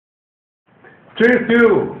Cheers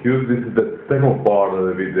you! Hugh, this is the second part of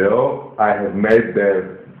the video. I have made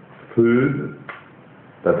the food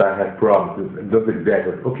that I have promised. Not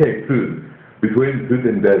exactly. Okay, food. Between food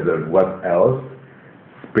and dessert, what else?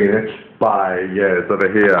 Spinach pie, yes,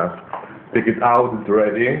 over here. Take it out, it's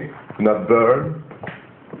ready. Not burn.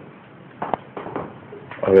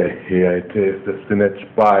 Over here it is, the spinach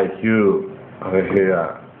pie, Hugh. Over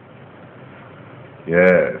here.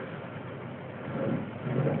 Yes.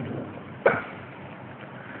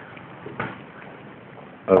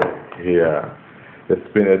 Over here. The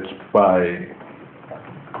spinach pie.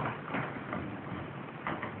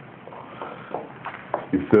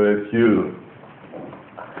 You saw it, Hugh.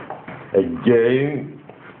 Again,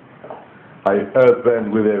 I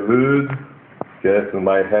opened with a wood. Yes, in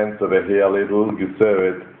my hands over here a little. You saw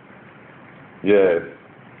it. Yes.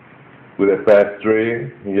 With a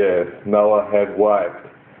pastry. Yes. Now I have wiped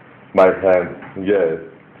my hands. Yes.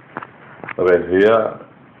 Over here.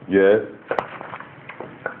 Yes.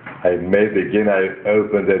 I made again. I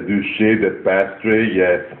opened the douche, the pastry.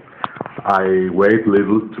 Yes. I wait a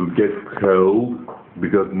little to get cold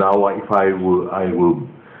because now if I will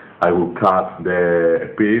cut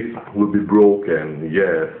the piece, will be broken.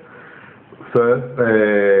 Yes. First,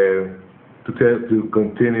 to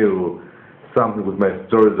continue something with my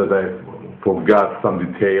story that I forgot some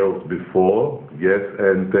details before. Yes,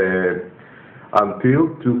 and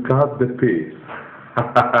until to cut the piece.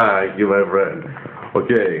 You, my friend.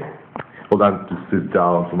 Okay, hold on to sit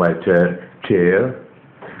down for my chair.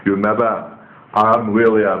 You remember Arm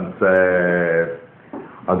Williams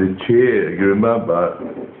on the chair? You remember?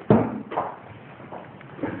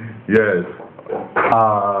 Yes.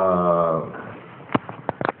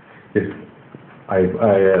 Yes. I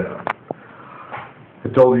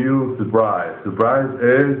told you surprise. Surprise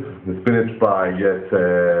is the spinach pie. Yes.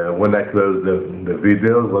 When I closed the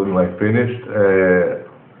video, when I finished,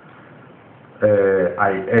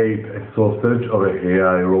 I ate a sausage over here.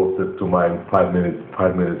 I roasted to my 5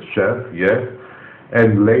 minute chef. Yes.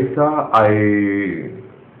 And later I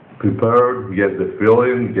prepared, yes, the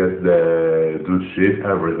filling, yes, the douche,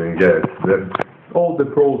 everything, yes, all the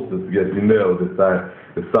process, yes, you know, the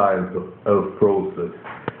science of process.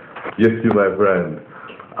 Yes, you, my friend.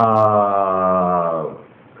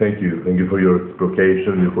 Thank you for your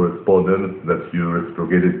reciprocation, your correspondence that you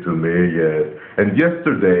reciprocated to me, yes. And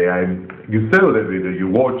yesterday, you saw the video, you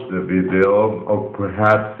watched the video, or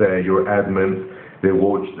perhaps your admins, they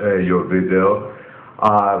watched your video.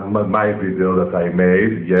 My video that I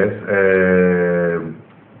made, yes,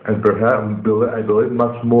 and perhaps I believe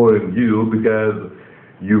much more in you because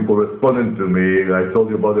you corresponded to me. I told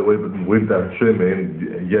you about the winter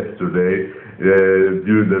trimming yesterday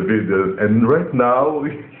during the video, and right now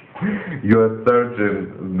you are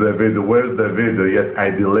searching the video. Where's the video? Yes, I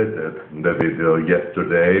deleted the video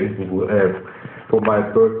yesterday for my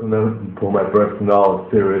personal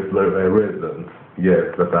serious reasons.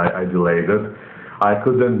 Yes, that I deleted. I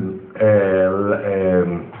couldn't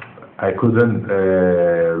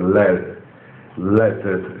let it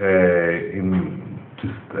to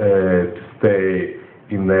stay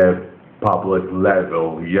in a public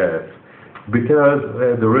level. Yes, because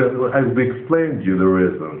the reason I've explained you the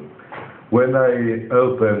reason. When I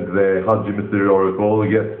opened the Hugh Mystery Oracle,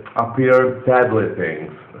 yes, appeared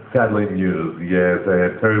sadly news. Yes,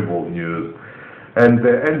 terrible news. And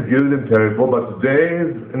good and terrible, but today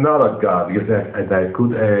is another God. Yes, and I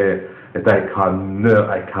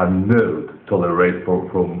cannot tolerate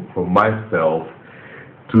for myself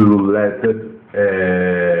to let it.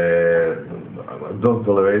 Don't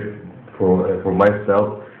tolerate for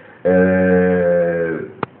myself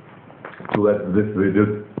to let this video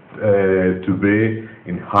to be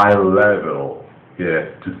in high level. Yes,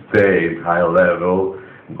 to stay in high level.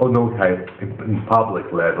 Oh no, in public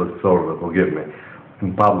level, sorry, forgive me.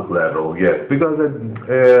 In public level, yes, because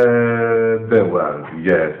there was,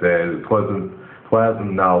 yes, it wasn't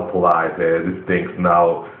now polite, these things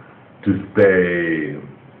now to stay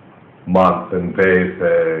months and days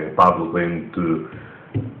publicly to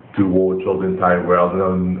watch all the entire world,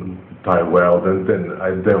 and then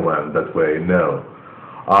I didn't went that way, no.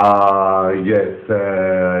 Yes,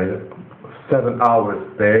 7 hours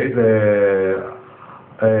stayed.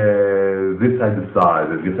 This I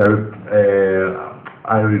decided. Yes,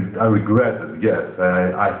 I regret it. Yes,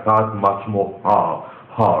 I thought much more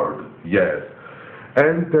hard. Yes,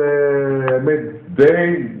 and I made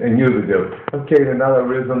a new video. Okay, another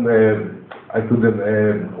reason I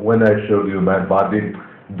couldn't when I showed you my body,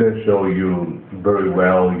 didn't show you very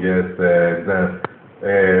well. Yes, the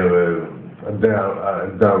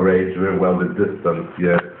range very well, the distance.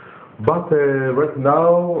 Yes. But right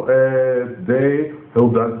now, they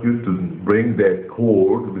hold on you to bring that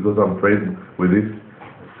cord because I'm afraid with this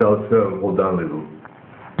cell phone. Hold on a little.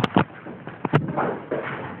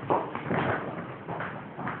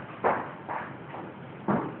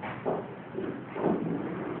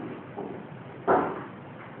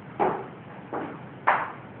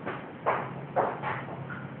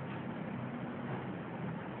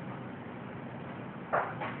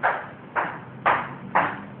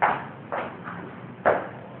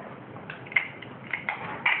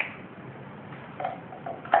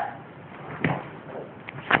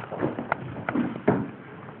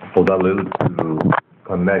 Hold on a little to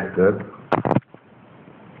connect it.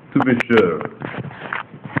 To be sure.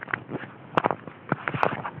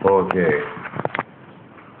 Okay.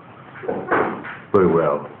 Very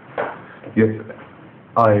well. Yes,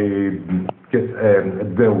 I guess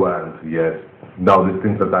there was, yes. Now the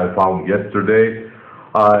things that I found yesterday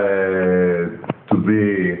to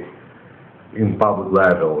be in public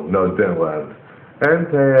level, no there was. And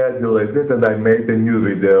I deleted and I made a new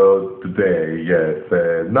video today, yes.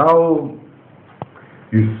 Now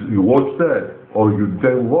you watched it or you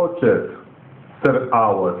didn't watch it. 7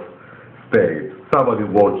 hours stayed. Somebody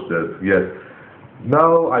watched it, yes.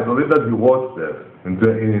 Now I believe that you watched it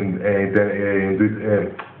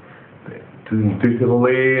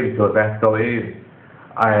intuitively, intellectually,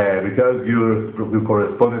 because you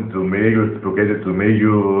corresponded to me, you reciprocated to me,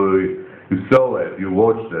 you saw it, you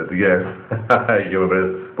watched it, yes.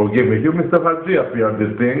 Forgive me, you Mr. Haji appeared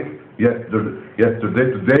this thing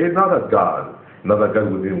yesterday, today another God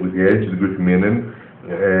with the ancient Greek meaning,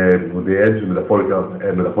 with the ancient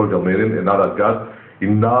metaphorical meaning, another God,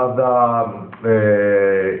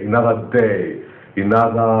 another day,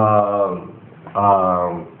 another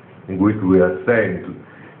in which we are saying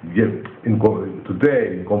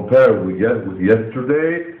today, compared with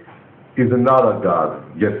yesterday, is another God.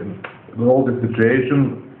 Yes, all the situation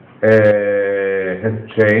has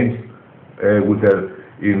changed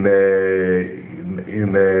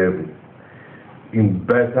in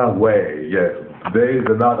better way. Yes, today is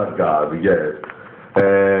another God. Yes.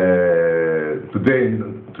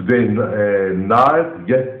 Today night,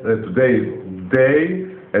 yes, today day,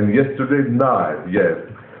 and yesterday night, yes.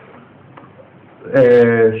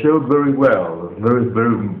 Showed very well, very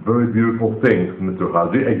beautiful things, Mr.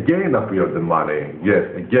 Haji. Again appeared the money, yes,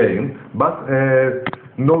 again, but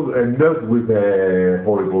not with a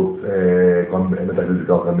horrible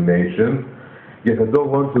metaphysical combination. Yes, I don't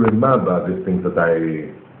want to remember the things that I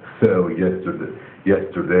saw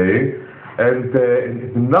yesterday. And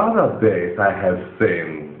in another days I have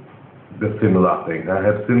seen the similar thing. I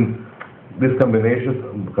have seen this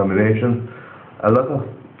combination a lot of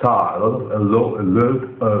time, a lot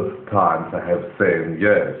of times I have seen,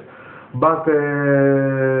 yes. But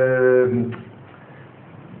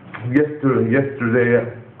yesterday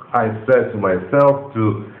I said to myself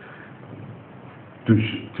to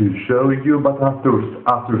show you, but after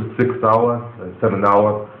 6 hours, 7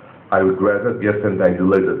 hours, I regretted, yes, and I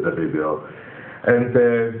deleted the video. And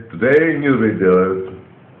today, new videos,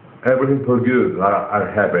 everything for good are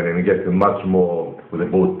happening, getting much more with the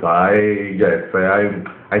bow tie. Yes,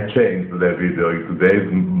 I changed the video. Today,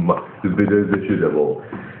 the video is achievable.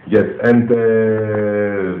 Yes, and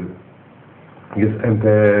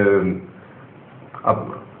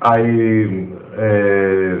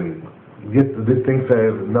yes, these things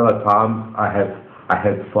another time I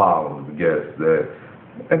had found, yes,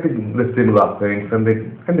 I think the similar things and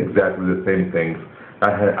exactly the same things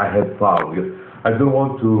I had found. Yes. I don't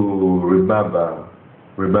want to remember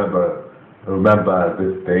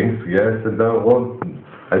these things, yes, and I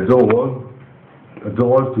don't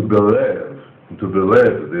want to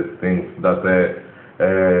believe these things that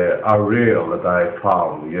are real, that I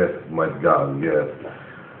found, yes, my God, yes.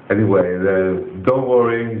 Anyway, don't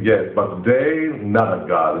worry, yes, but today, another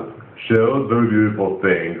God showed very beautiful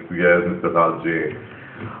things, yes, Mr. Haji.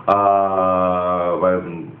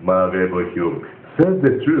 My neighbor Hugh says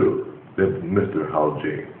the truth, Mr.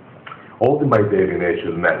 Haji. All the my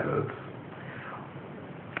divination methods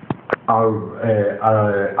are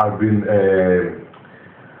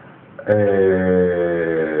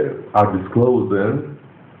disclosing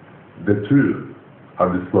the truth, are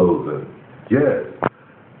disclosing, yes.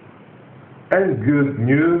 And good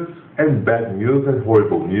news, and bad news, and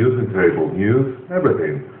horrible news, and terrible news,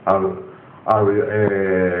 everything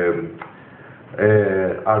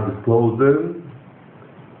are disclosing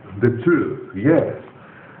the truth, yes,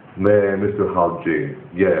 Mr. Haji,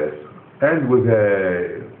 yes, and with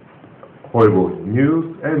horrible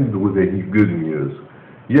news, and with good news,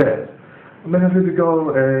 yes.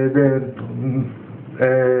 Metaphysical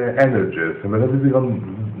energies, metaphysical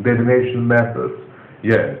divination methods.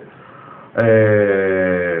 Yes.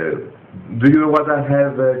 Do you know what I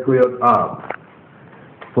have cleared up?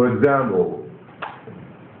 For example,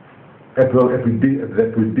 the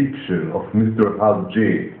prediction of Mr.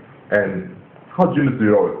 Hugh and Hugh is the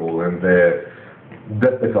oracle and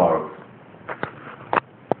the cards.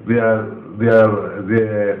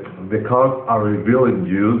 The cards are revealing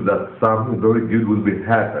you that something very good will be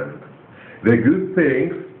happened. The good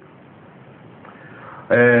things,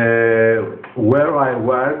 where I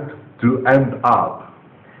want to end up.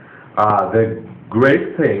 The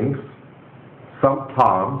great things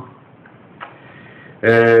sometimes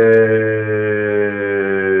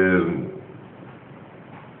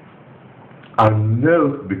are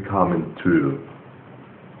not becoming true.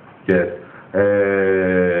 Yes,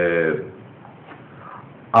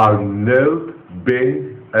 are not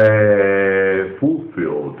being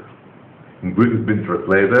fulfilled. In Greek it's been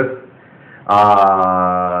translated.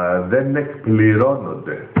 Δεν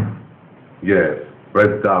εκπληρώνονται. Yes,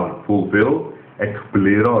 write down fulfill,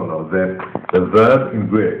 εκπληρώνω. The verb in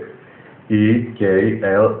Greek. E-K-K-P-L-I-R-O-N,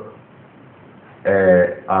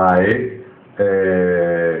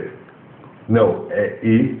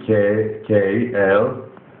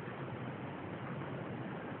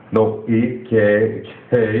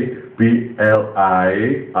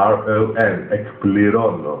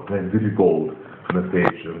 εκπληρώνω. Very difficult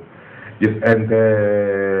pronunciation. Yes, and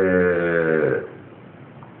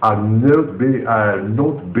are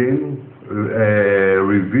not being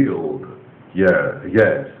revealed. Yeah,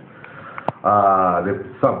 yes.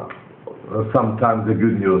 Sometimes the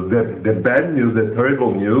good news, the bad news, the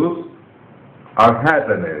terrible news are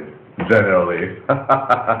happening generally.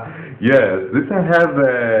 Yes, this I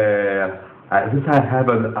have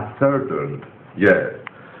ascertained. Yes.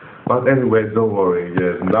 But anyway, don't worry.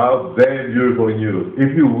 Yes, now very beautiful news.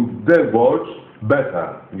 If you then watch, better.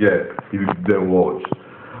 Yes, if you then watch.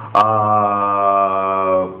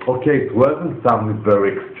 Okay, it wasn't something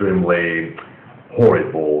very extremely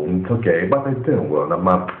horrible. It's okay, but I didn't want.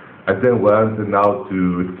 I didn't want now to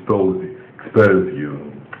expose you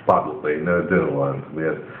publicly. No, I didn't want.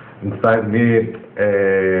 Yes, inside me,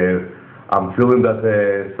 I'm feeling that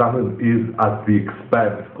something is at the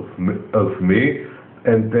expense of me.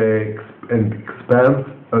 And expense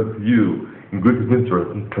of you. In Greek it's been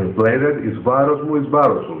translated is varos mu is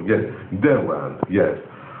varosum. Yes, Denland. Yes,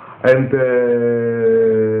 and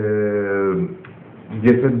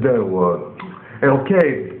yes, and Denland. Okay,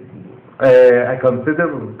 I consider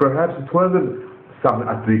perhaps it wasn't something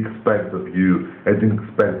at the expense of you, at the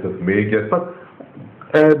expense of me. Yes, but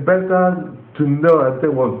better to know. I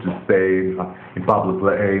don't want to say in public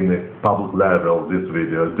level this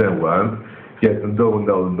video. Denland. Yes, and don't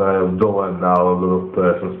want now a lot of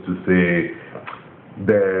persons to see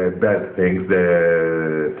the bad things, the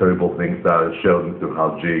terrible things that are shown to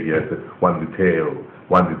Hugh. Yes, one detail.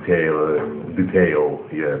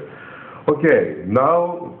 Yes. Okay, now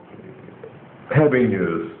happy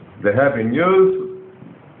news. The happy news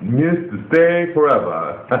to stay forever.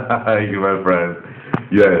 Thank you, my friend.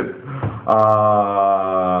 Yes.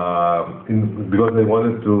 Because I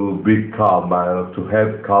wanted to be calm, to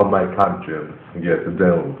have calm my conscience. Yes,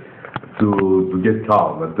 to get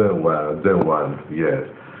calm. I don't want. Yes,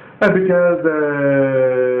 and because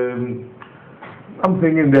I'm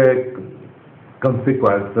thinking the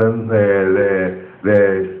consequences,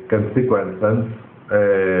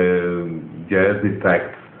 yes,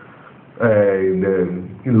 effects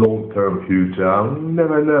in long-term future. I'll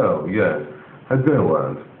never know. Yes, I don't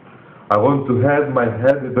want. I want to have my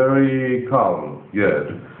head very calm.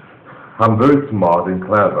 Yes, I'm very smart and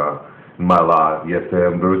clever in my life. Yes, I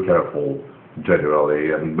am very careful.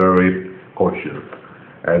 Generally, I'm very cautious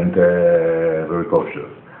and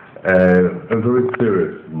very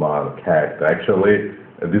serious. My character. Actually,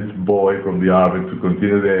 this boy from the army, to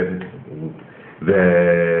continue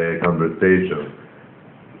the conversation,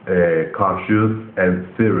 cautious and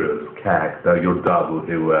serious character. Your double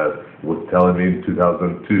he was telling me in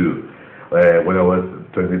 2002. When I was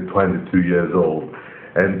 22 years old,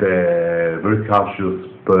 and very cautious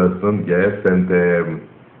person, yes, and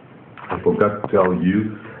I forgot to tell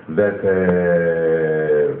you that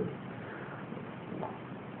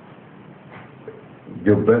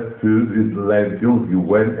your best food is lentils. You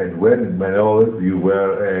went and when Manolis, you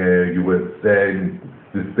were saying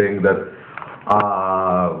this thing that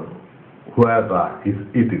whoever is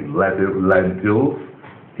eating lentils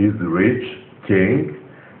is rich king.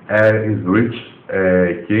 Is rich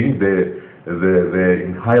king,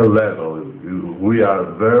 in high level. We are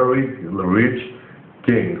very rich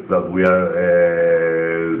kings that we are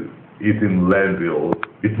eating lentils.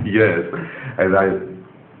 Yes, and I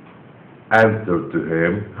answered to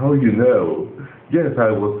him, how you know? Yes,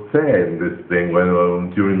 I was saying this thing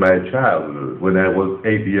during my childhood, when I was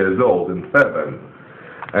 8 years old and 7.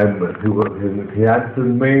 And he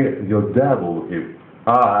answered me, you're devil.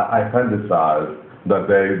 I fantasize that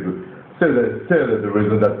they say that the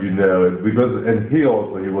reason that you know it, because, and he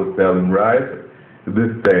was telling, right,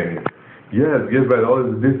 this thing. Yes, but all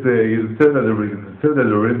this, you said that the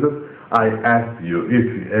reason I asked you, if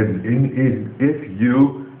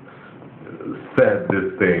you said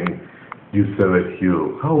this thing, you said it,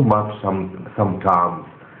 Hugh, how much sometimes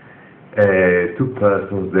two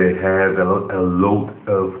persons, they have a lot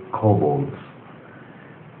of commons,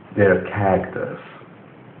 their characters,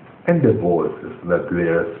 and the voices that they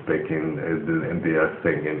are speaking and they are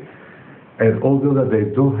singing. And although that they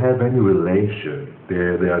don't have any relation,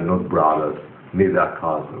 they are not brothers, neither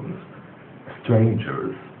cousins,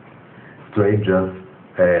 strangers,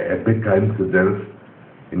 a big coincidence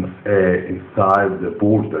inside the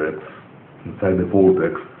vortex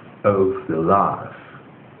of the life.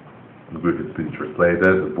 In Greek it's been translated,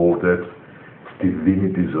 the vortex, στη δίνη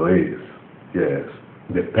της ζωής. Yes,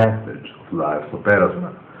 the passage of life, so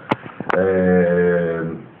πέρασμα.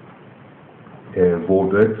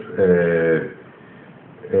 Vortex,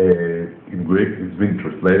 in Greek it's been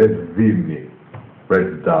translated δίνη. Write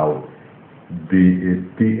it down.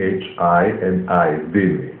 T-H-I-N-I,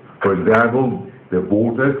 dhini. For example, the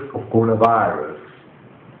vortex of coronavirus,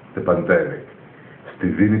 the pandemic. Στη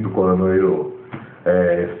δίνη του κορονοϊού,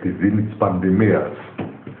 στη δίνη της πανδημίας,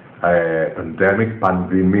 pandemic,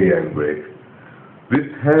 pandemia in Greek. This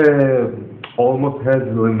almost has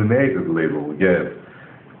eliminated a little, yes.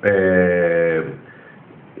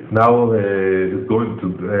 Now it's going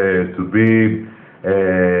to be,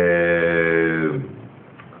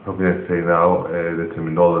 how can I say now, the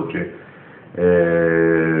terminology,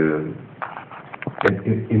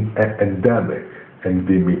 endemic,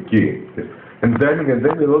 endemiki. Endemic, and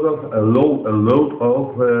then a lot of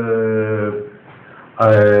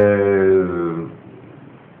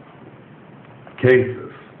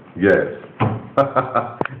cases, yes.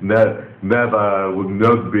 Never would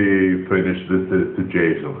not be finished this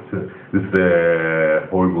situation, this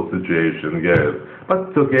horrible situation, yes. But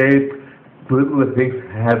it's okay, little things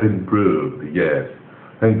have improved, yes.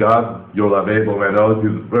 Thank God, your Lovable minority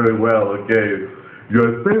is very well, okay.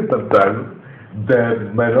 You're saying sometimes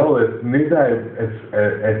that minority neither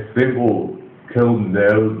a simple cold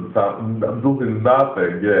nose, doing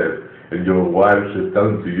nothing, yes. And your wife is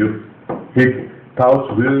telling to you, he touch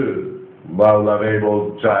good, my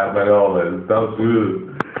Lovable child minority, touch good.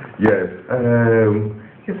 Yes,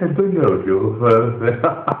 yes, I don't know if you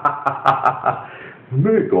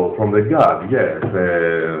miracle from the God, yes,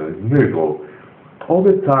 miracle. All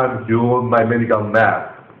the time you on my medical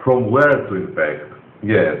map, from where to infect,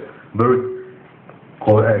 yes, very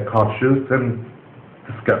cautious and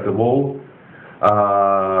skeptical,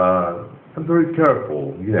 and very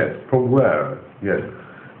careful, yes, from where, yes.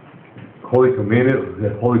 Holy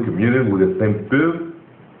Communion with the same food.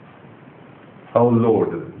 Our Lord,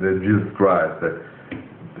 Jesus Christ,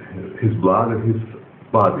 His blood and His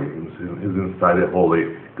body is inside a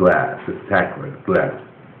holy glass, a sacred glass.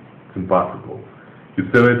 It's impossible. You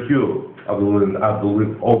say it, Hugh,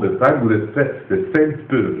 absolutely all the time with the same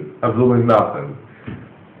spoon, absolutely nothing.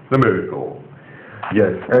 The miracle.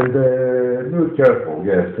 Yes, and be careful,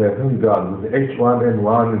 yes, thank God, with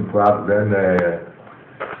H1N1 in Prague, then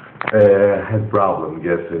had problem,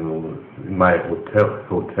 yes, in my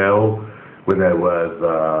hotel when I was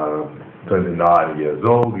 29 years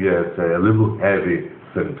old, yes, a little heavy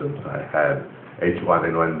symptoms I had.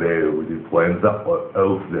 H1N1 there with influenza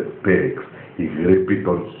of the pigs. He gripped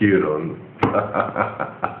on Huron.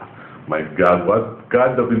 My God, what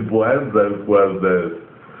kind of influenza was this?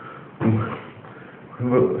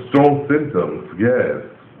 Strong symptoms, yes.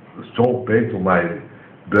 Strong pain to my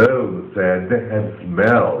bones and they had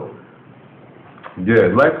smell.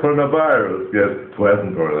 Yes, like coronavirus. Yes, it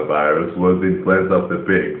wasn't coronavirus, was the influenza of the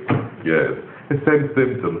pigs. Yes, the same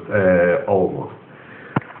symptoms, almost.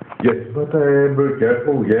 Yes, but I'm very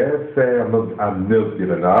careful. Yes, I'm not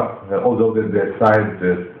giving up. Although the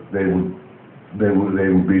scientists they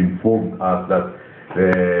will be informed us that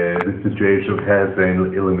the situation has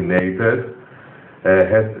been eliminated,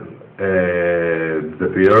 has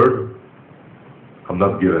disappeared. I'm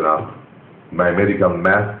not giving up. My medical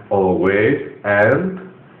mask always, and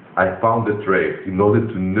I found the trace in order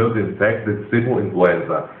to know the effect the simple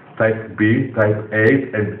influenza. Type B, type A,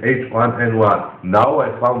 and H1N1. Now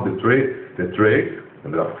I found the trick,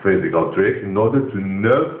 and the physical trick, in order to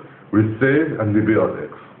not receive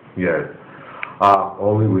antibiotics. Yes.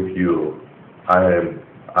 Only with you. I am.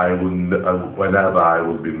 I will. Whenever I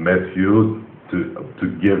will be met you to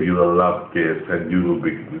give you a love kiss, and you will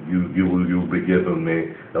be you will be giving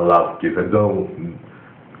me a love kiss. I don't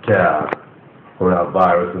care for a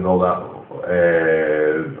virus and all that,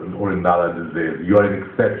 or another disease. You are an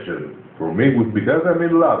exception for me because I'm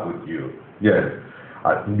in love with you. Yes,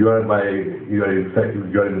 you are you are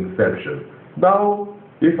an exception. Now,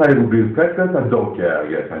 if I will be infected, I don't care.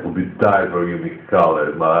 Yes, I will be dyed for unique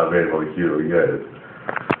color, my very hero. Yes,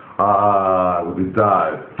 I will be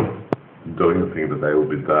dyed. Don't you think that I will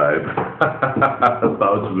be died?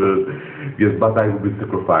 Sounds good. Yes, but I will be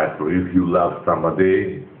sacrificed. For if you love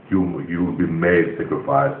somebody, you will be made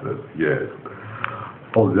sacrifices. Yes.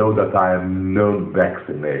 Although that I am not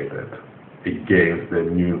vaccinated against the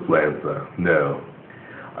new influenza. No.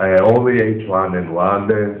 Only H1N1,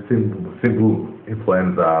 the simple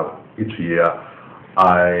influenza each year.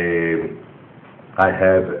 I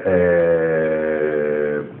have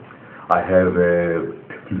a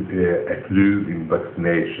flu in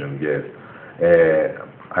vaccination. Yes,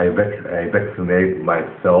 I vaccinate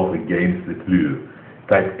myself against the flu,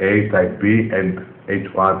 type A, type B, and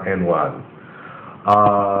H1N1.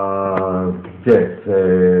 Yes,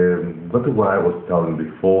 that's what I was telling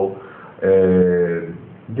before.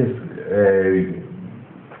 Yes,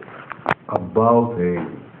 about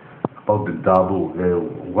about the double.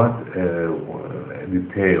 What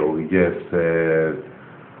detail? Yes.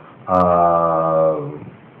 I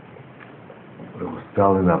was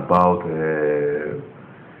telling about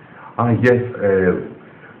yes,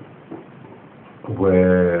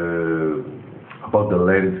 where about the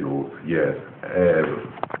lentils. Yes,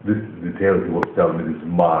 this detail he was telling me. This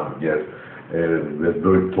man, yes, the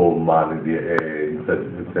very tall man in the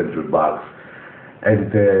central box,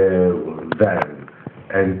 and then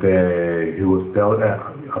he was telling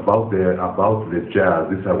about the jazz.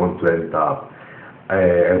 This I want to end up.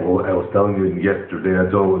 I was telling you yesterday, I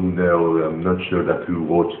don't know, I'm not sure that you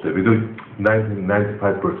watched the video.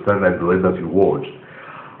 95% I believe that you watched.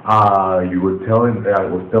 I was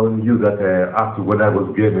telling you that after when I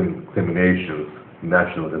was given examinations,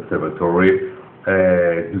 National Conservatory,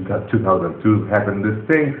 2002 happened this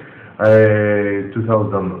thing,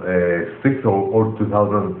 2006 or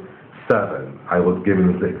 2007, I was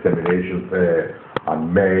given the examinations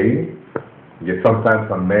on May. Yes,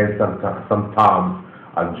 sometimes on May, sometimes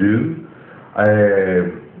on June.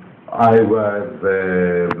 I was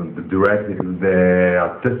the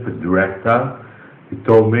artistic director. He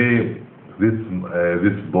told me this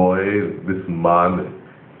boy, this man,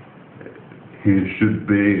 he should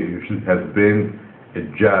have been a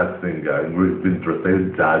jazz singer, and we've been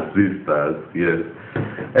translated jazzistas. Yes,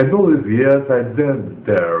 and all these years I didn't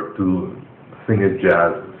dare to sing a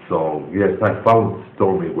jazz song. Yes, I found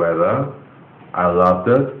Stormy Weather. I loved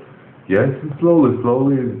it. Yes, and slowly,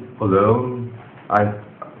 although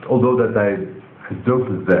that I don't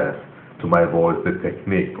possess to my voice the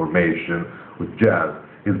technique formation with jazz.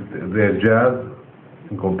 The jazz,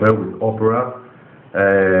 compared with opera,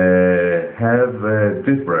 have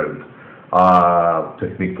different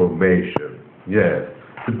technique formation. Yes,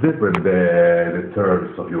 it's different the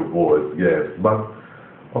turns of your voice. Yes, but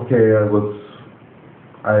okay,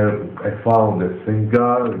 I found a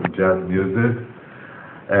singer in jazz music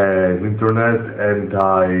and internet, and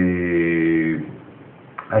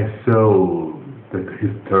I saw that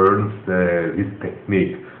his turns, his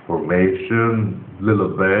technique, formation, little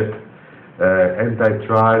bit, and I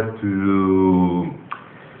tried to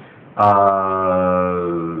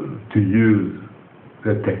use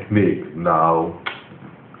the technique now.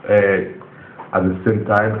 At the same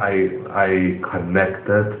time, I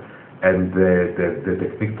connected and the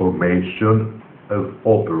technique formation of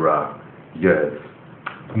opera. Yes,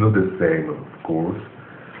 it's not the same, of course,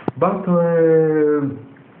 but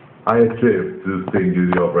I achieved to sing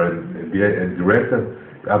the opera, and the director,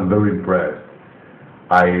 I'm very impressed.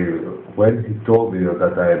 When he told me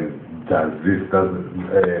that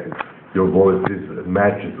your voice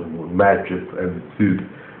matches and suits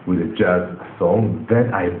with a jazz song,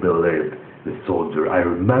 then I believed the soldier. I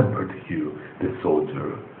remembered you, the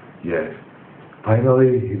soldier. Yes.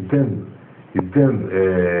 Finally, this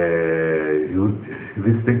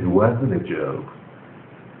thing wasn't a joke.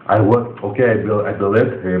 I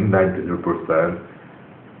believed him 93%.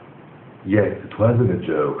 Yes, it wasn't a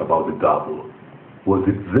joke about the double. Was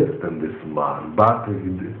existent, this man, but he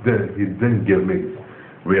didn't give me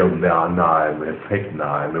real name, a fake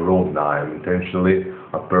name, a real name, intentionally,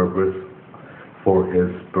 on purpose, for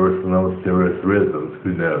his personal, serious reasons,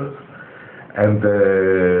 who knows. And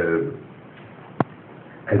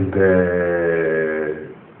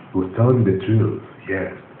He was telling the truth,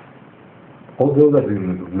 yes. Although that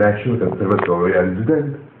in the National Conservatory I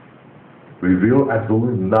didn't reveal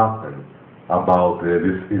absolutely nothing about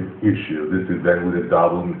this issue, this event with the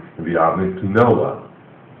double in the army to no one.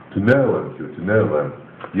 To no one, Hugh, to no one.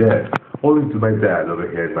 Yes, only to my dad over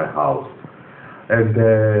here in my house. And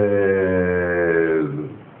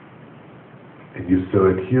you saw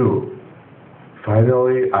it, Hugh.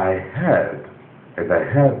 Finally, I had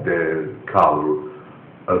the color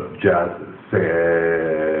of jazz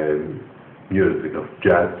music, of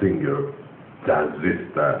jazz singer,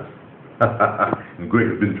 jazzistas. In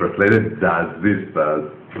Greek it's been translated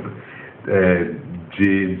jazzistas.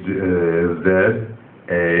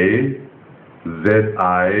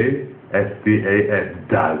 G-Z-A-Z-I-S-T-A-S,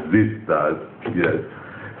 jazzistas, yes,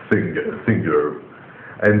 singer.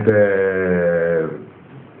 And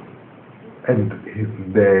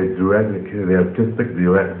the artistic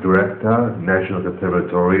director, National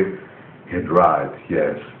Conservatory, had right,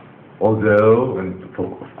 yes. Although, and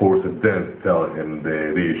of course, I didn't tell him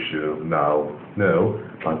the issue now, no.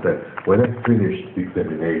 But when I finished the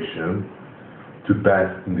examination to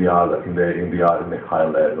pass in the high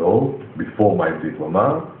level before my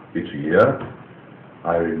diploma each year,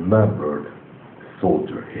 I remembered the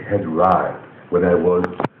soldier. He had right when I was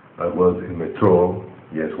in metro.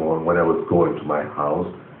 Yes, when I was going to my house,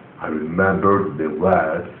 I remembered the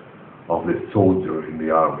words of the soldier in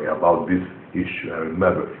the army about this issue. I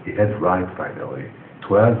remember he had right finally. It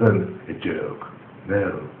wasn't a joke.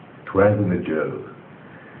 No, it wasn't a joke.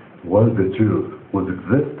 It was the truth. It was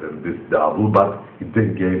existent, this double, but he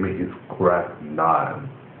didn't give me his correct name.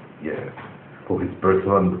 Yes, for his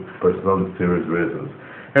personal serious reasons.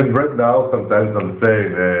 And right now, sometimes I'm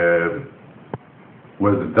saying,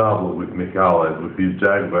 where's the double with Mikhail, with Hugh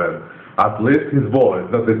Jackman? At least his voice,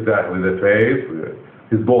 not exactly the face,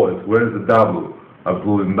 his voice. Where's the double?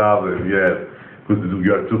 Absolutely nothing, yes, because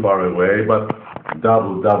you are too far away, but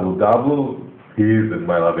double, he is in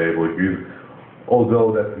my Lovable.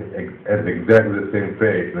 Although that has exactly the same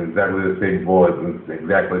face, and exactly the same voice, and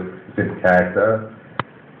exactly the same character,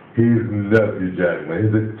 he's not Hugh Jackman,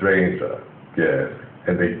 he's a stranger, yes,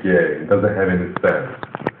 and a gay, it doesn't have any sense.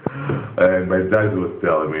 And my dad was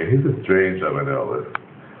telling me, he's a stranger, and all this.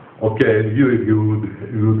 Okay, and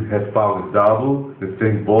you have found a double, the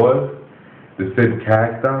same voice, the same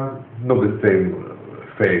character, not the same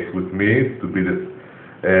face with me to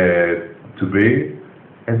be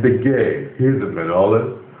and the gay. He's a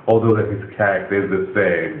Manolis, although that his character is the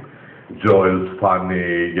same, joyous,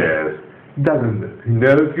 funny, yes. He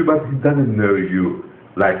knows you, but he doesn't know you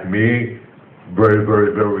like me very,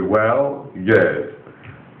 very, very well, yes.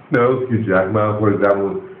 No, Hugh Jackman, for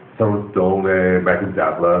example, Sharon Stone, Michael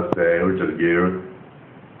Douglas, Richard Gere,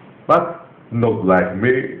 but not like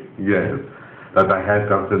me, yes. That I had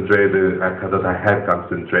concentrated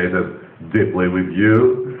deeply with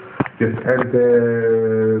you. Yes, and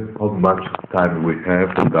how much time we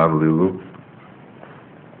have for Lulu?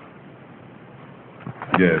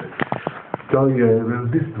 Yes. So yeah,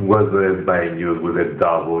 this was my news with a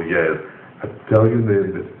double, yes. I tell you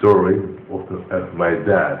the story of my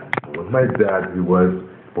dad. When my dad, he was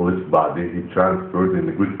police body, he transferred in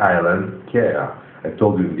the Greek island, Kea. I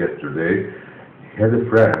told you yesterday, he had a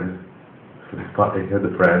friend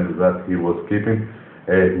that he was keeping,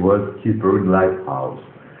 he was keeper in lighthouse.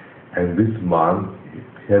 And this month, he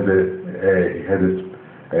had his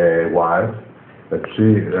wife, that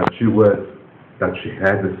she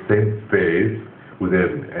had the same face with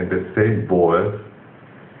him and the same voice.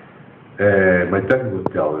 My dad was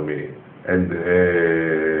telling me, and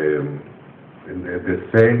the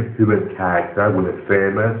same human character with a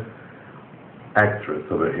famous actress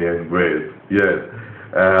over here in Greece. Yes,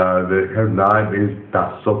 her name is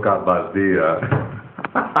Tasoka Badia.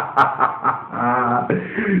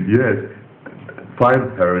 Yes, find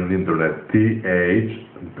her on the internet.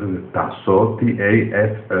 Taso,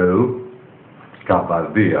 Kabadia,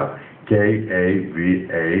 Kavadia.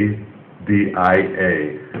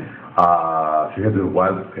 She has a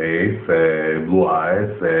wild face, blue eyes,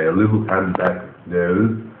 little handbag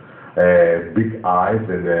nose, big eyes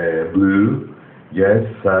and blue, yes,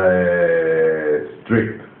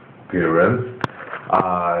 strict appearance.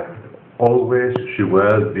 Always she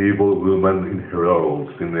was the evil woman in her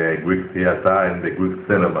roles in the Greek theater and the Greek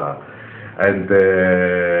cinema. And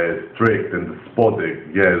strict and despotic,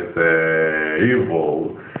 yes,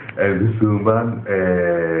 evil. And this woman,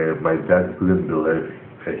 my dad couldn't believe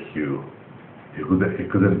Hugh. He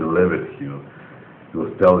couldn't believe it, Hugh. He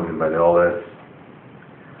was telling me, Manolis,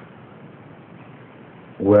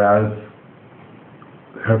 whereas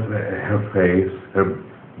her face, her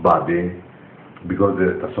body, because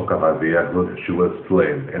the Tasokavadia, she was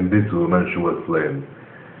slim, and this woman, she was slim.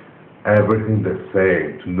 Everything the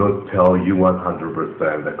same, to not tell you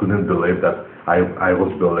 100%. I couldn't believe that I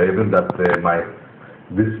was believing that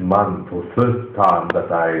this man, for the first time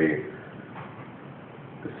that I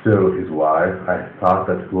saw his wife, I thought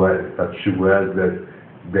that she was the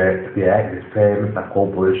famous,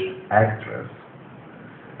 accomplished actress.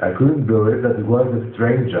 I couldn't believe that it was a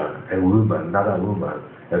stranger, a woman, not a woman.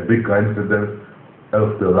 A big coincidence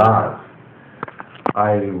of the life.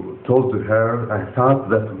 I told to her, I thought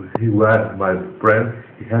that he was my friend,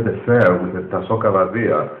 he had an affair with the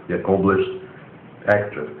Tasokavadia, the accomplished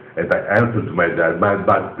actress. And I answered to my dad, but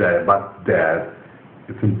dad,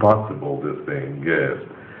 it's impossible, this thing, yes.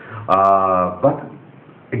 But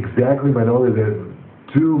exactly my knowledge is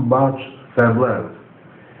too much semblance.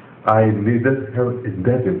 I needed her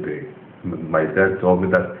indemnity. My dad told me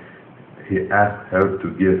that he asked her to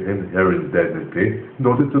give him her indemnity in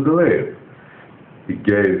order to believe. She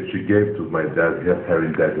gave to my dad her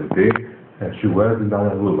indemnity, and she was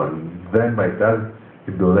another woman. Then my dad,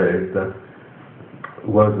 he believed that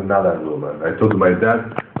was another woman. I told my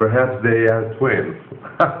dad, perhaps they are twins,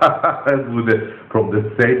 from the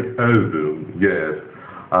same ovum, yes.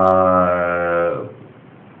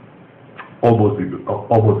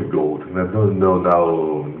 Homozygote, and I don't know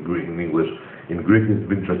now in English. In Greek it's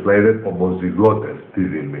been translated homozygotes,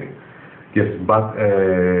 teasing me. Yes, but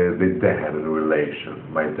they had a relation.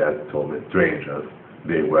 My dad told me, strangers.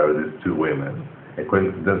 They were these two women, a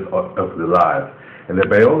coincidence of the life. And the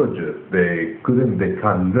biologists, they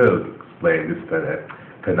cannot explain this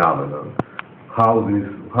phenomenon. How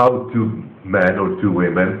two men or two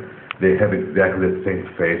women, they have exactly the same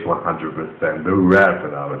face, 100%. Very rare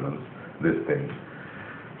phenomenon, these things.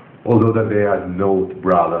 Although that they are no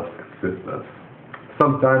brothers and sisters.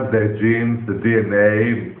 Sometimes their genes, the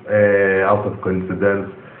DNA, out of coincidence,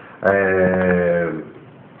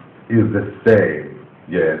 is the same.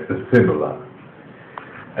 Yes, similar.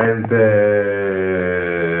 And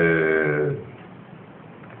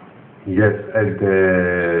yes, and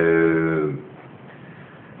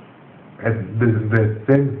the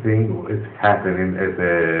same thing is happening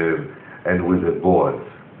and with the boys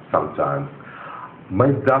sometimes.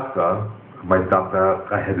 My doctor,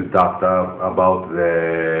 I had a doctor about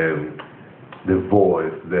the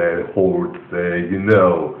voice, the horns,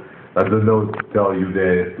 I don't know to tell you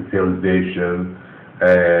the specialization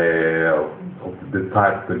of the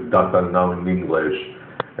types of doctor now in English,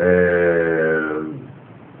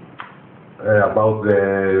 about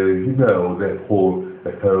the whole,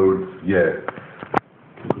 the horns, yes.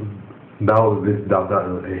 Now this doctor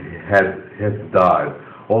has died.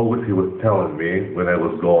 Always he was telling me when I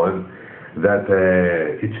was going that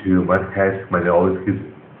each human has, my knowledge, his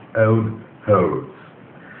own horns.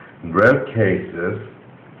 In rare cases,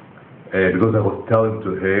 because I was telling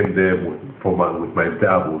to him with my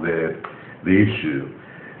double the issue,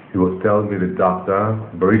 he was telling me the doctor,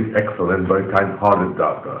 very excellent, very kind-hearted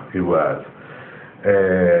doctor he was.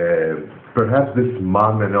 Perhaps this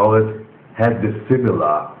man, my knowledge, had the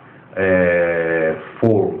similar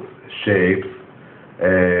forms, shapes,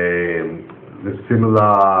 the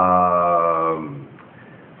similar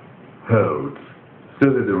herds.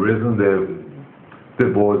 Still, the reason the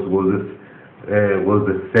voice was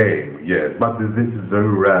the same, yes, but this is very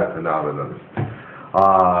rare phenomenon.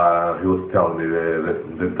 He was telling me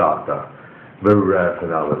the doctor, very rare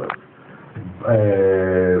phenomenon.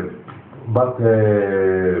 But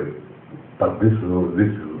this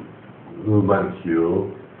woman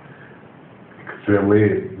Hugh, extremely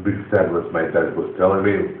big sadness. My dad was telling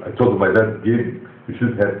me. I told my dad, you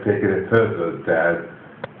should have taken it further, Dad.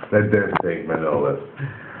 I didn't take my knowledge.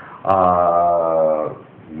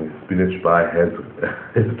 My spinach pie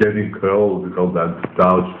is getting cold because I'm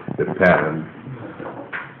touched the pan.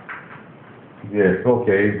 Yes,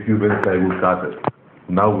 okay, in a few minutes I will cut it.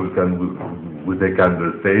 Now we can, with the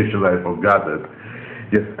conversation, I forgot it.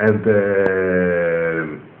 Yes, and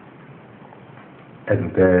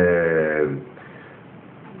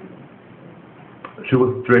she was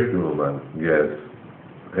strict woman, yes,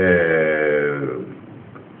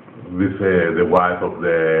 with the wife of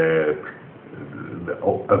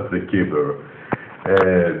the keeper,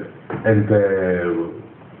 and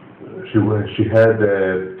she had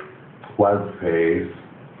one face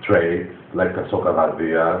traits like a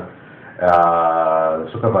Sokavardia.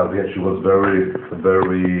 Sokavardia, she was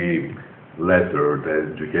very lettered,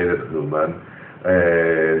 educated woman.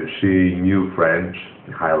 She knew French,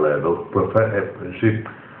 high level.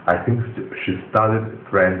 I think she studied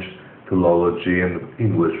French philology and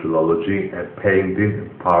English philology and painting in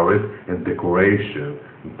Paris and decoration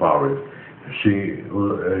in Paris. She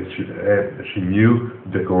knew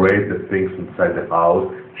decorate the things inside the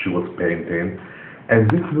house. She was painting, and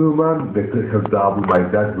this woman, her double, my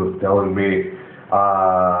dad was telling me,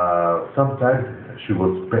 sometimes she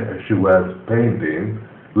was painting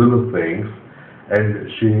little things, and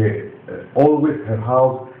always her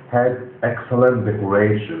house had excellent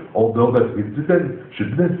decoration. Although that she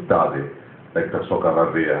didn't study like Tasoka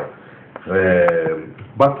Vavia,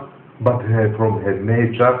 but from her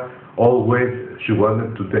nature, always she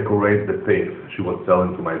wanted to decorate the things. She was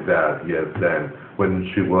telling to my dad, yes, then when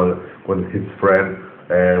his friend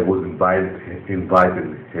was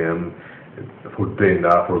inviting him for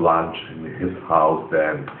dinner, for lunch in his house,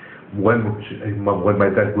 then when my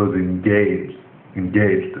dad was engaged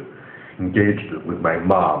with my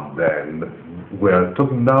mom, then we're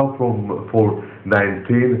talking now for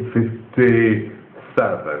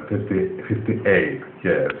 1957, 58,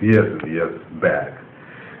 yes, years and years back.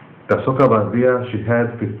 Tasoka Bandia, she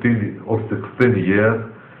had 15 or 16 years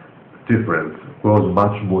difference. She was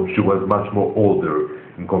much more older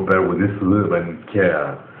in compared with this woman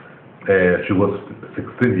Care. She was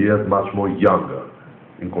 16 years much more younger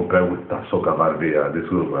in compared with Tasoka Bandia, this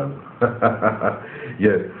woman.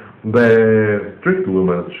 Yes, the strict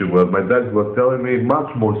woman she was. My dad was telling me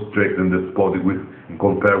much more strict in this body in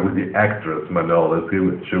compared with the actress Manola.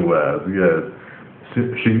 She was, yes.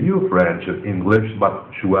 She knew French and English, but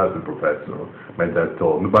she wasn't a professor. My dad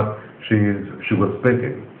told me, but she was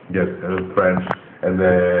speaking, yes, French and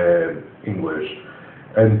English,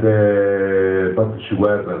 and but she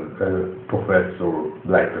wasn't a professor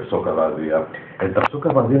like Tasoka Vadia. And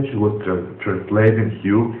Tasoka Vadia, she was translating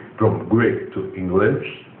Hugh from Greek to English,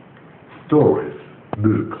 stories,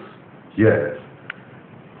 books, yes.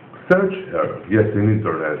 Search her, yes, in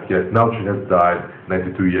internet, yes. Now she has died,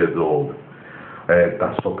 92 years old.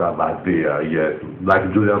 Tasoka Badia, yes,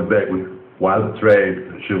 like Julian Beck with Wild Trade,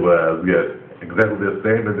 she was, yes, exactly the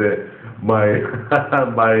same as my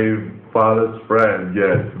my father's friend,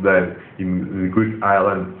 yes, then in Greek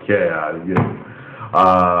island, Kea, yes.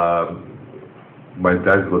 My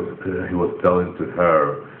dad he was telling to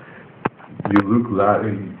her, you look like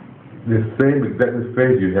the same exact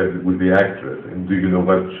face you have with the actress. And do you know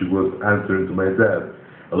what she was answering to my dad?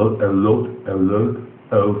 A lot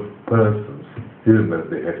of persons. Humans,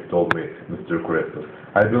 they have told me, Mr. Christmas.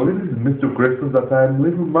 I believe it's Mr. Christmas that I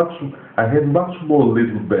had much more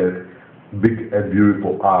little bit big and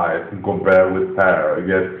beautiful eyes in compare with her.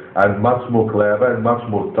 Yes, I'm much more clever and much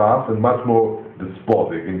more tough and much more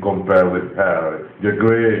despotic in compare with her. You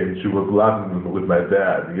agree? And she was laughing with my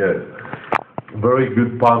dad. Yes, very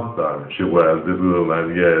good pasta she was, this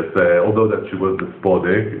woman. Yes, although that she was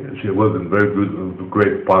despotic, she was a very good,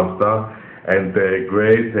 great pasta and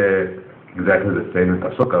great. Exactly the same as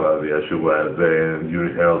Tasoka Vadia, she was,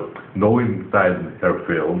 during her, knowing inside her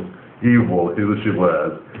films, evil she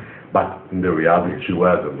was, but in the reality she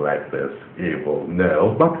wasn't like this, evil,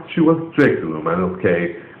 no, but she was strict woman,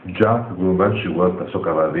 okay, just woman, she was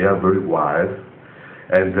Tasoka Vadia, very wise,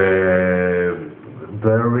 and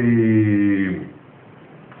very,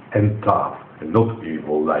 and tough, and not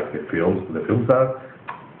evil like the films are,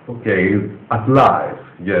 okay, at life,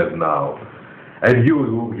 yes, now. And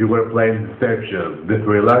you were playing Deception, the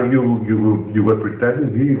thriller. You were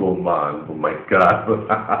pretending evil, man. Oh my God!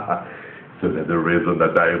 So that's the reason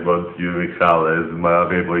that I want you, Michal, as my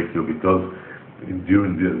favorite you, because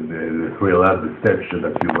during the thriller Deception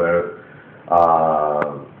that you were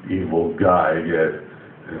evil guy, yes,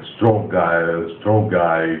 strong guy,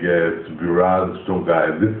 yes, Viran, strong guy.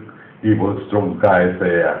 This evil strong guy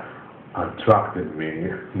attracted me,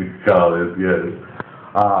 Michal, yes.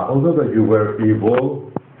 Although that you were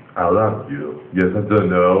evil, I loved you. Yes, I don't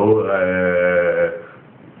know.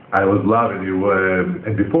 I was loving you,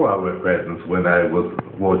 and before our presence, when I was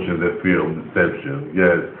watching the film Deception,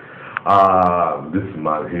 yes, this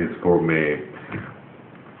man, he's for me.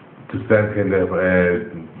 To send him,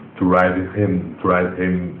 to write him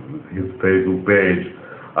his Facebook page.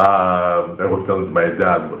 I was telling my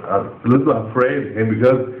dad, I'm a little afraid of him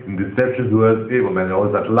because in Deception he was evil, and I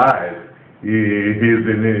was at lies. He's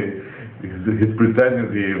pretending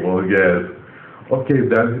evil, yes. Okay,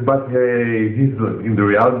 but he's in the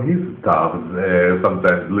reality he's tough,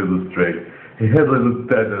 sometimes a little strict. He has a little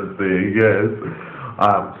tendency, yes.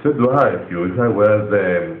 So do I. If I was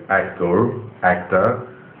an actor,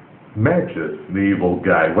 matches the evil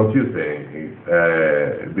guy. What do you think?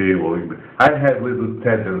 The evil. I have little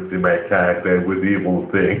tendency in my character with evil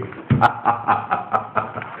things.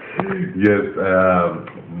 Yes,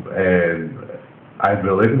 and I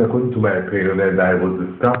believe, according to my opinion, and I was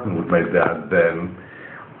discussing with my dad then,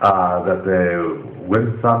 that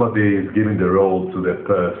when somebody is giving the role to that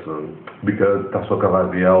person, because Tasoka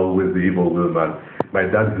was the always the evil woman. My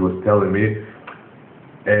dad he was telling me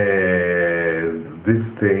this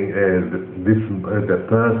thing, the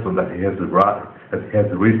person that he has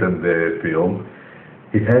written the film,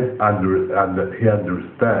 he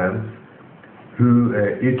understands who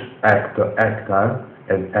each actor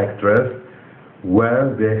and actress,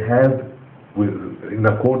 where they have in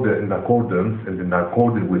accordance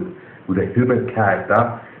with the human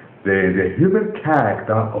character, the human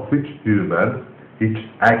character of each human, each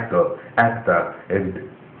actor and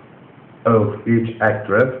of each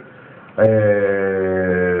actress,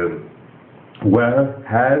 where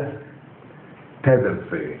has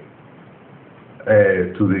tendency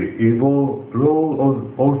to the evil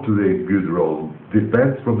role or to the good role.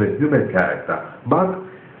 Depends from the human character, but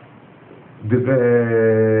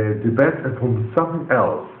depends from something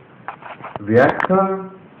else. The actor,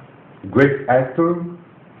 great actor,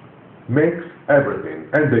 makes everything,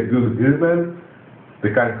 and the good human, the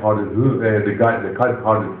kind-hearted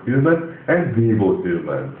human, and the evil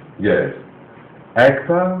human. Yes,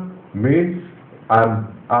 actor means I'm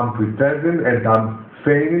pretending and I'm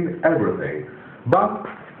saying everything, but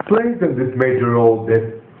plays in this major role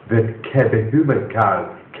that the human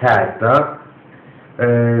character,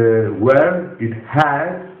 where it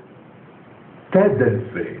has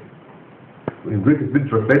tendency. In Greek it's been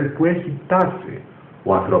translated που έχει τάση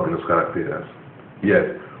ο ανθρώπινος χαρακτήρας. Yes,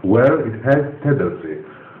 where it has tendency.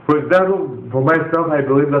 For example, for myself, I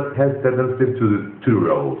believe that it has tendency to the two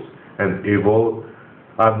roles, and evil,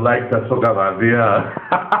 unlike the Sokavadia.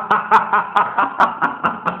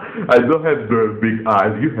 I don't have very big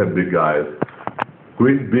eyes, you have big eyes.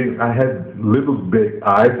 I have little big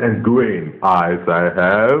eyes and green eyes I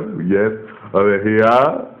have, yes, over here,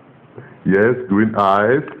 yes, green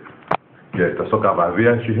eyes. Yes, the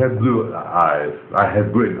Sokavadia, she has blue eyes, I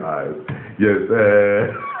have green eyes, yes,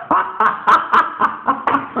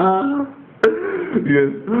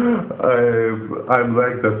 yes, I'm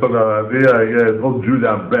like the Sokavadia, yes, oh,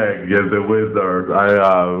 Julian Beck, yes, the wizard, I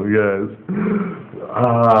am, yes,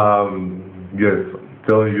 yes.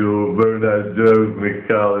 Telling you very nice jokes,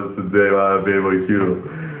 Michael, today I'll be with you.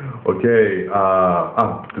 Okay,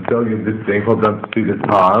 to tell you this thing, hold on to see the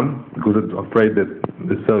time, because I'm afraid that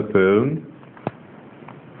the cell phone.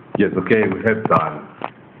 Yes, okay, we have time,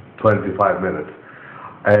 25 minutes.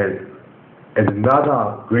 And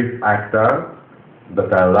another great actor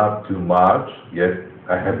that I love too much, yes,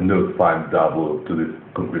 I have no fine double to this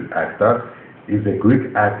complete actor, is a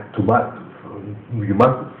Greek actor. You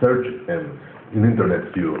must search him in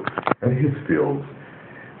internet view and his films.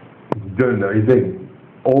 He's an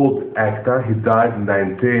old actor. He died in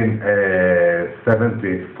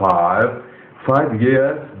 1975, 5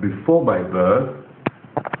 years before my birth.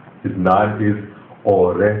 His name is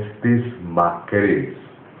Orestis Makris.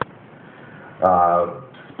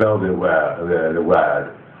 Spell the word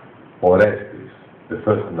Orestis. The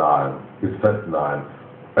first name. His first name.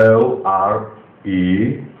 O-R-E-S-T-I-S.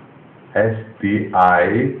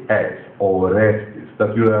 Orestis.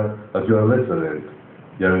 That you are listening.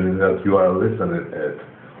 That you are listening it.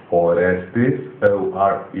 Orestis.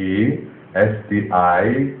 O-R-E-S-T-I-S.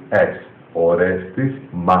 Orestis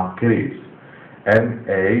Makris.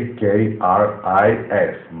 M-A-K-R-I-S.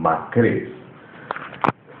 Makris.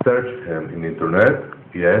 Search him in internet.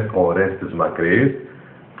 Yes, Orestis Makris.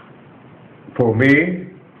 For me,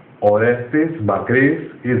 Orestis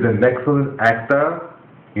Makris is an excellent actor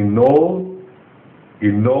in all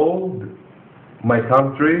my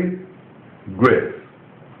country, Greece.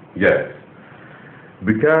 Yes,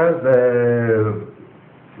 because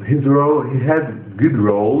his role, he had good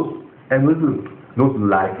roles and not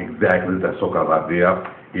like exactly the Sokavadia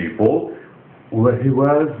people, where he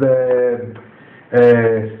was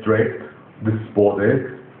strict,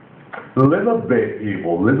 despotic, little bit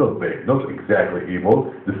evil, not exactly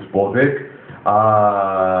evil, despotic.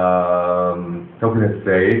 How can I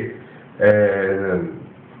say?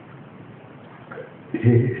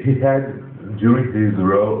 He had, during his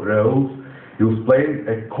roles, he was playing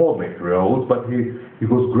a comic role, but he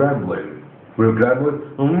was grumbling. For example,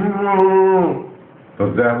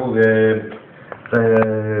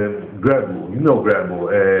 grumble, you know grumble.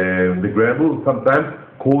 The grumble sometimes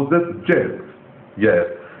causes jinx. Yes.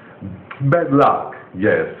 Bad luck.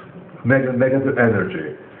 Yes. Negative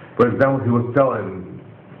energy. For example, he was telling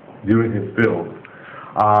during his films,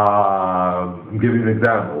 give you an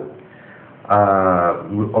example.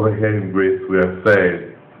 Over here in Greece, we are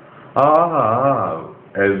saying,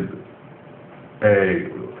 and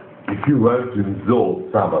if you want to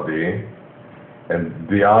insult somebody, and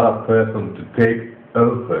the other person to take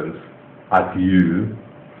offense at you,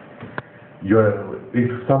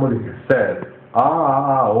 if somebody said,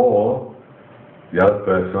 or the other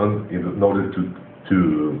person, in order to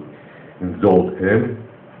insult him,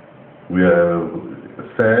 we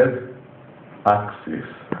said, axis.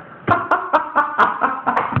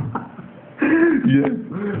 Yes,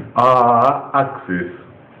 axis.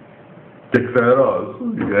 Και xeros.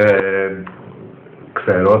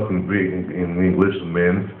 Xeros in English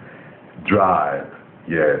means drive.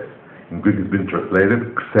 Yes, in Greek it's been translated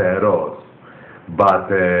xeros. But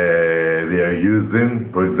they are using,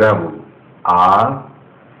 for example,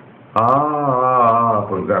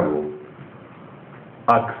 for example,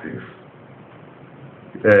 axis.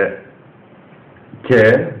 Ke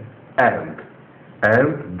and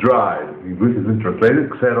drive. In Greek it's been translated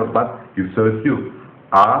xeros, but you saw it too.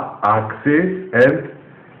 Axis and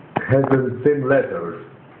has the same letters.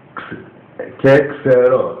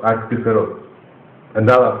 Xeros, axis xeros.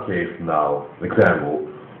 Another case now, example.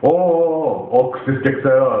 Oxis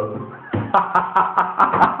xeros.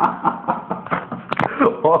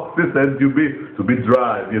 Oxis and to be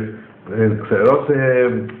drive. Yes. Xeros,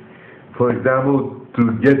 for example, to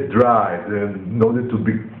get drive in order to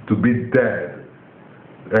be dead.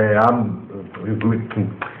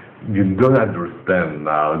 You don't understand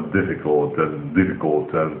now. It's difficult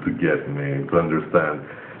to get me to understand.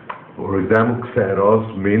 For example, xeros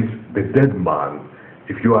means the dead man.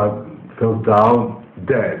 If you are fell down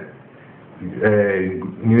dead,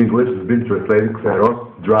 in English it's been translated xeros,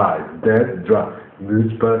 drive, dead, drive.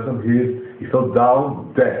 This person he fell down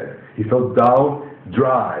dead. He fell down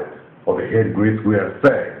drive. Over here in Greece we are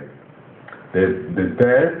saying the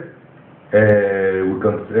dead.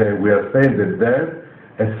 We are saying the dead.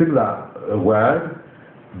 A similar word,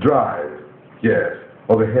 drive. Yes.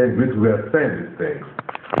 Over here in Greece we are saying these things.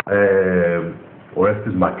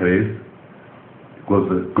 Orestes Makris was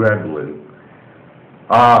grumbling.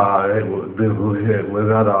 With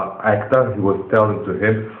another actor, he was telling to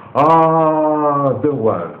him, the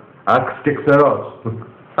one, Xeros.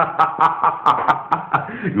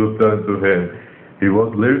 He was telling to him, he was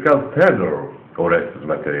lyrical tenor, Orestes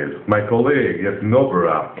Makris, my colleague, yes, in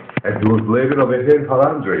opera, and he was living over here in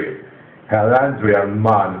Halandria. Halandrian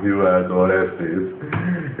man, he was Orestes.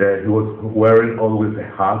 He was wearing always a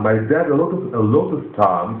hat. My dad, a lot of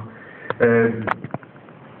times,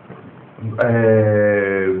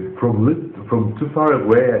 from too far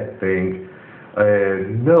away, I think.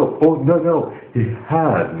 No. He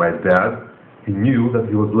had my dad. He knew that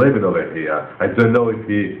he was living over here. I don't know if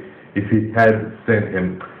he had sent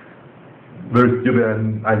him. Very stupid,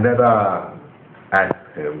 and I never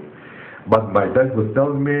asked him. But my dad was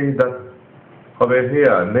telling me that over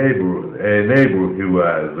here, a neighbor he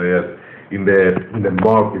was in the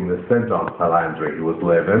market in the center of Halandria he was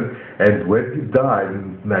living, and when he died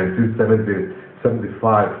in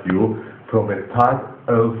 1975, from a type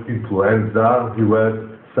of influenza, he was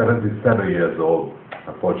 77 years old.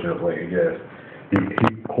 Unfortunately, yes, he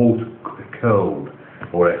caught a cold,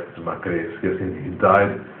 Orestes Makris. Yes, he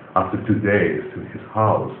died after 2 days in his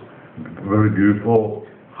house. Very beautiful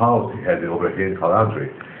house he had over here in Halandria.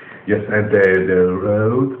 Yes, and they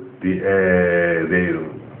wrote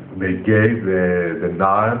they gave the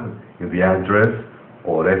name in the address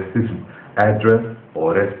Orestes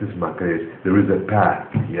Makris. There is a path.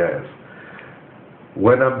 Yes.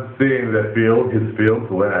 When I'm seeing his film,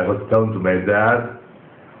 when I was telling to my dad,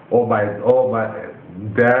 my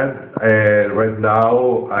dad, right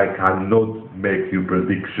now I cannot make you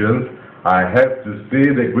predictions. I have to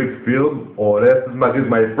see the Greek film Orestes Makris,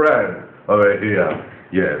 my friend over here.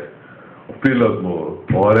 Yes, Philosmo,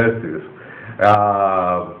 Orestes,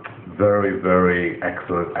 very, very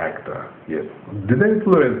excellent actor. Yes, did it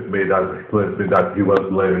influence me that he was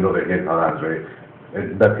living over here in Halandria,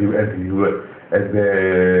 and that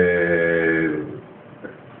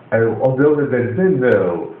although they didn't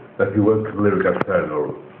know that he was lyrical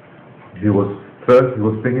tenor, he was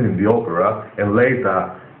singing in the opera, and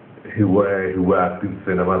later he worked in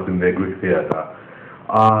cinemas in the Greek theater.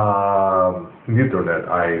 On the internet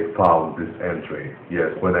I found this entry,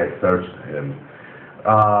 yes, when I searched him.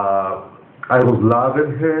 I was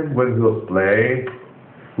loving him when he was playing.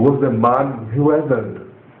 He was a man, he wasn't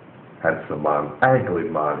handsome man, ugly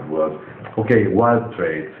man he was. Okay, wild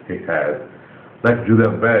traits he had, like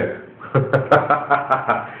Julian Beck.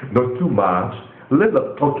 Not too much,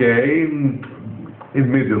 little, okay, in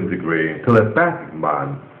medium degree, telepathic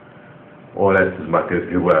man. Orestes Makris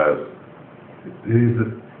he was.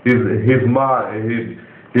 His mind,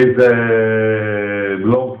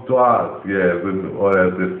 belongs to us, yes,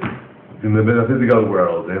 in the metaphysical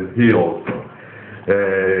world, and he also,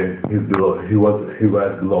 he was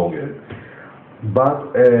belonging.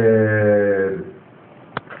 but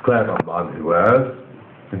clever man he was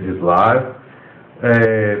in his life.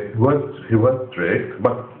 He was strict,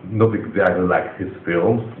 but not exactly like his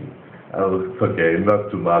films. It's okay, not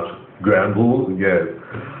too much grandel, yes.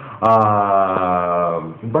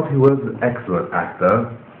 But he was an excellent actor,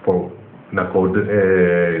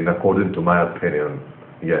 in according to my opinion,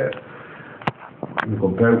 yes.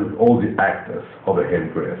 Compared with all the actors of the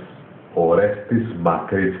Empress, Orestes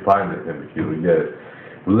Macri is finding him here, yes.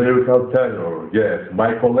 Lyrical tenor, yes.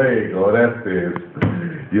 My colleague, Orestes,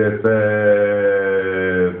 yes.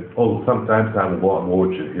 Oh, sometimes I'm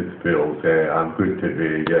watching his films on good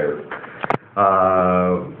TV, yes.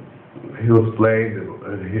 He was playing,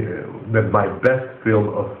 my best film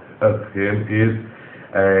of him is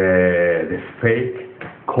The Fake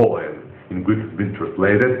Cohen. In Greek it's been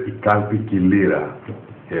translated, I Calvi Kilira,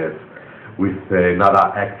 yes, with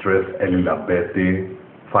another actress, Ellie Labetti,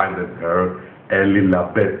 finding her, Ellie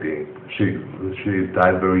Labetti. She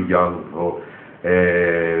died very young, so,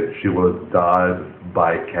 she was died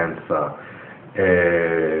by cancer.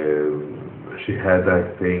 She had, I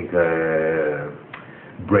think,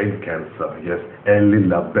 brain cancer, yes, Ellie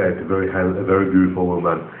Labetti, very beautiful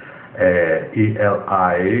woman,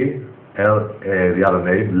 E-L-I, the other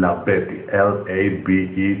name, Labetti,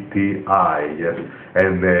 L-A-B-E-T-I, yes,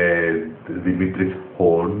 and Dimitris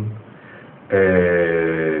Horn,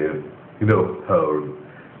 Horn,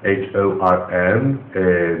 H-O-R-N,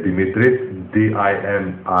 Dimitris,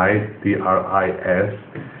 D-I-M-I-T-R-I-S,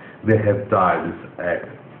 they have died as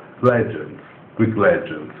legends, Greek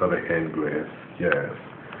legends of the Greece, yes.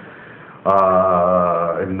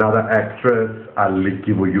 Another actress,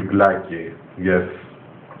 Aliki Voyouklaki, yes.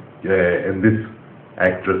 And this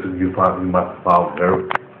actress, you must found her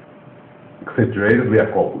exaggeratedly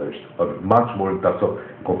accomplished, but much more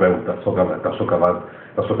compared with Tasso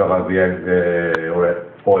Cavazzi or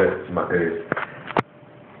Orestes Macri.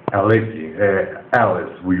 Aliki,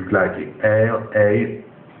 Alice Voyouklaki,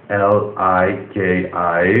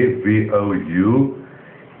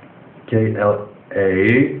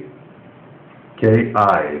 Alikivoyouklaki,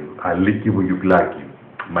 Aliki Voyouklaki.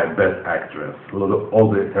 My best actress.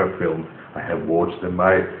 All her films I have watched, and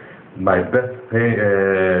my best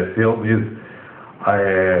film is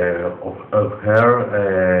of her.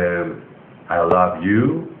 I Love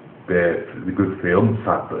You, the good film,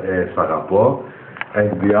 Sarapo,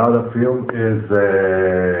 and the other film is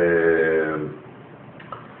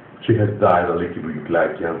she has died, Aliki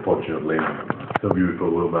Voyouklaki, unfortunately. So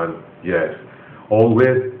beautiful woman, yes.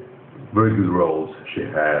 Always very good roles she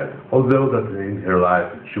had. Although that in her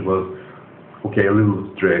life she was, okay, a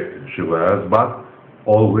little strict, she was, but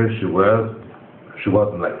always she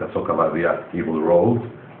wasn't like the Sokavadia evil roles.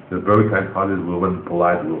 A very kind-hearted woman,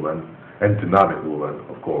 polite woman, and dynamic woman,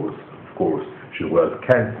 of course. Of course, she was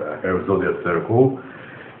Cancer, her zodiac circle.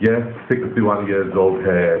 Yes, 61 years old,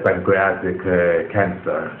 pancreatic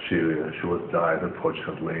cancer. She was died,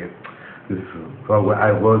 unfortunately.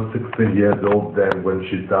 I was 16 years old then when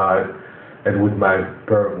she died, and with my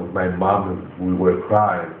mom, we were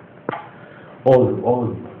crying. All the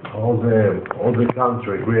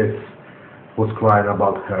country, Greece, was crying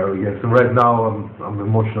about her. Yes, and right now I'm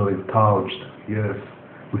emotionally touched. Yes,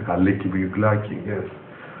 with Aliki Voyouklaki. Yes,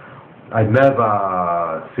 I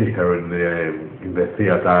never see her in the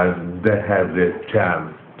theater. I didn't have the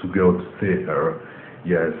chance to go to see her.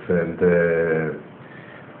 Yes, and.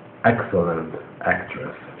 Excellent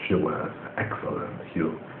actress, she was excellent.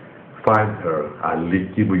 You find her,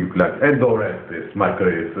 Aliki Voyouklaki, and Orestes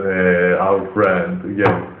Macri, our friend.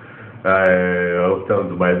 Yes, I was telling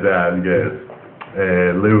to my dad. Yes,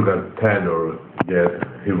 lyrical tenor. Yes,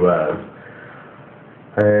 he was.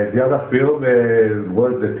 The other film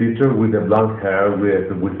was The Teacher with the blonde hair,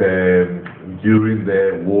 during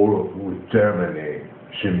the war with Germany.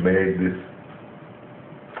 She made this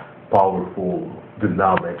powerful,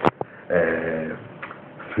 dynamic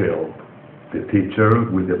film. The Teacher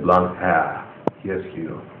with the blonde hair. Yes,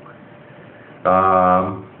 Hugh.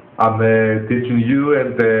 I'm teaching you,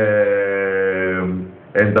 and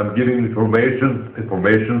I'm giving information,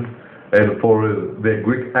 and for the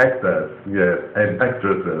Greek actors, yes, and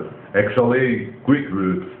actresses. Actually, Greek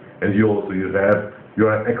roots, and you're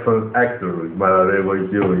an excellent actor, Malarevo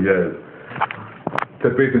Hugh. Yes. It's a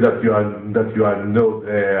pity that you are not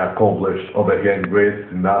accomplished over here in Greece,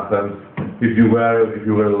 in Athens. If you were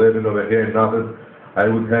living over here in Athens, I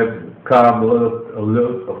would have come a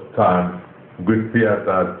lot of time Greek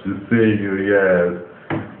theater to see you, yes,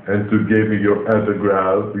 and to give me your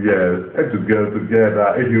autograph, yes, and to go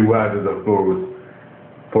together if you wanted, of course,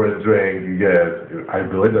 for a drink, yes. I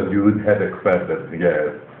believe that you would have expected,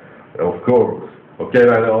 yes. Of course. Okay,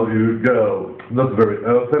 I know you go not very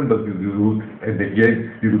often, but you do at the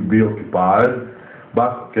game you will be occupied.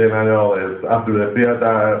 But okay, I know after the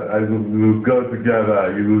theater, I will go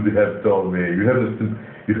together. You would have told me you have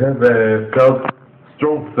felt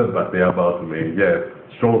strong sympathy about me. Yes,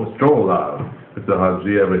 strong love. Mr.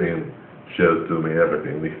 Haji, everything showed to me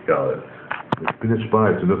everything. We call it. Finish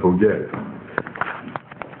by to not forget.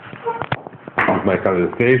 With my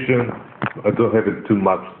conversation, I don't have too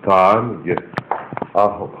much time. Yes.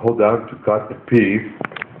 Hold on to cut the piece.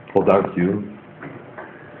 Hold on to.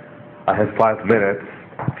 I have 5 minutes.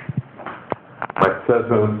 My cell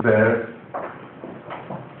phone says.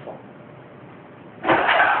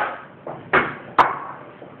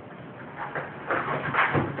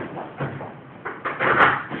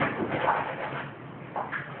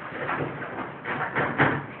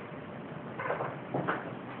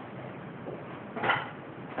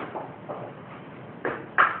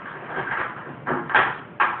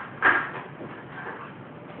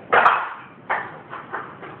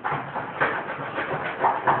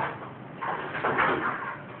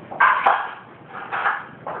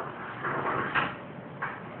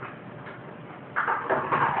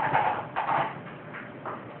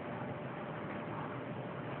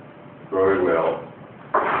 Very well.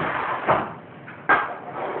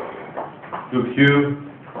 Look, Hugh,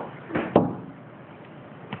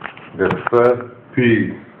 the first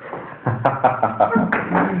piece.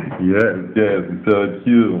 yes, it's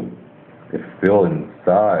Hugh. It's still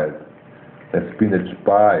inside. A spinach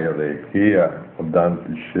pie over here. I'm done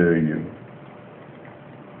to show you.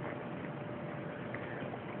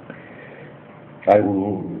 I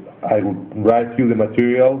will write you the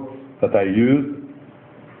materials that I use.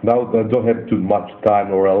 Now I don't have too much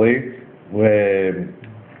time already to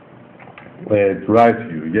write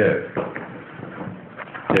you, yes.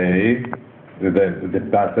 Okay, the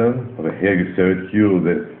pattern over here you showed you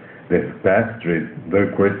the pastry, very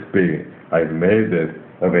crispy. I made it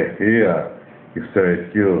over here. You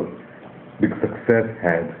showed you big success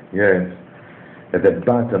hand, yes. At the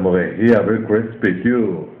bottom over here, very crispy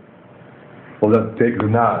too. Hold on, take the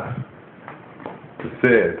knife to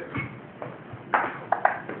see it.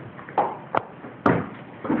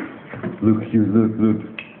 Look, Hugh, look.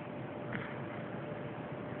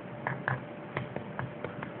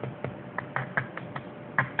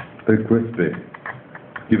 Very crispy.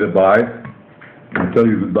 Give a bite and tell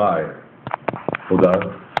you goodbye. Hold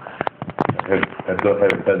on. I don't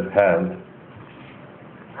have that hand.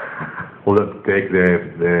 Hold on, take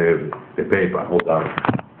the paper. Hold on.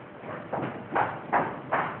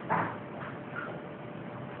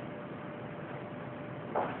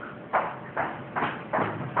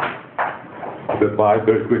 Goodbye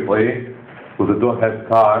very quickly, because I don't have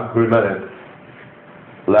time. 3 minutes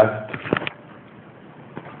left.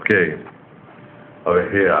 Okay. Over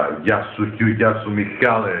here, Yasu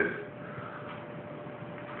Michales.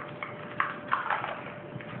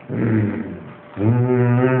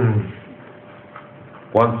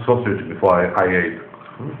 One sausage before I ate.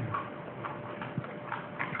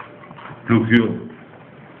 Look, you.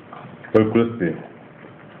 Very crispy.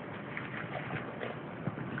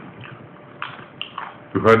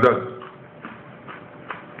 You heard that?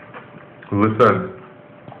 Listen,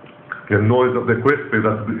 the noise of the crispy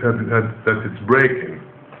that it's breaking.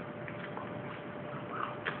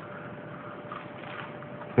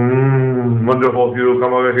 Wonderful, you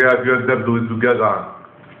come over here, you and them do it together.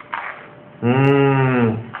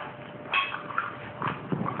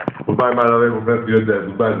 Goodbye, my love,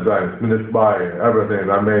 goodbye, finish by everything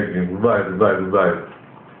I'm making.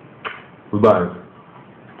 Goodbye.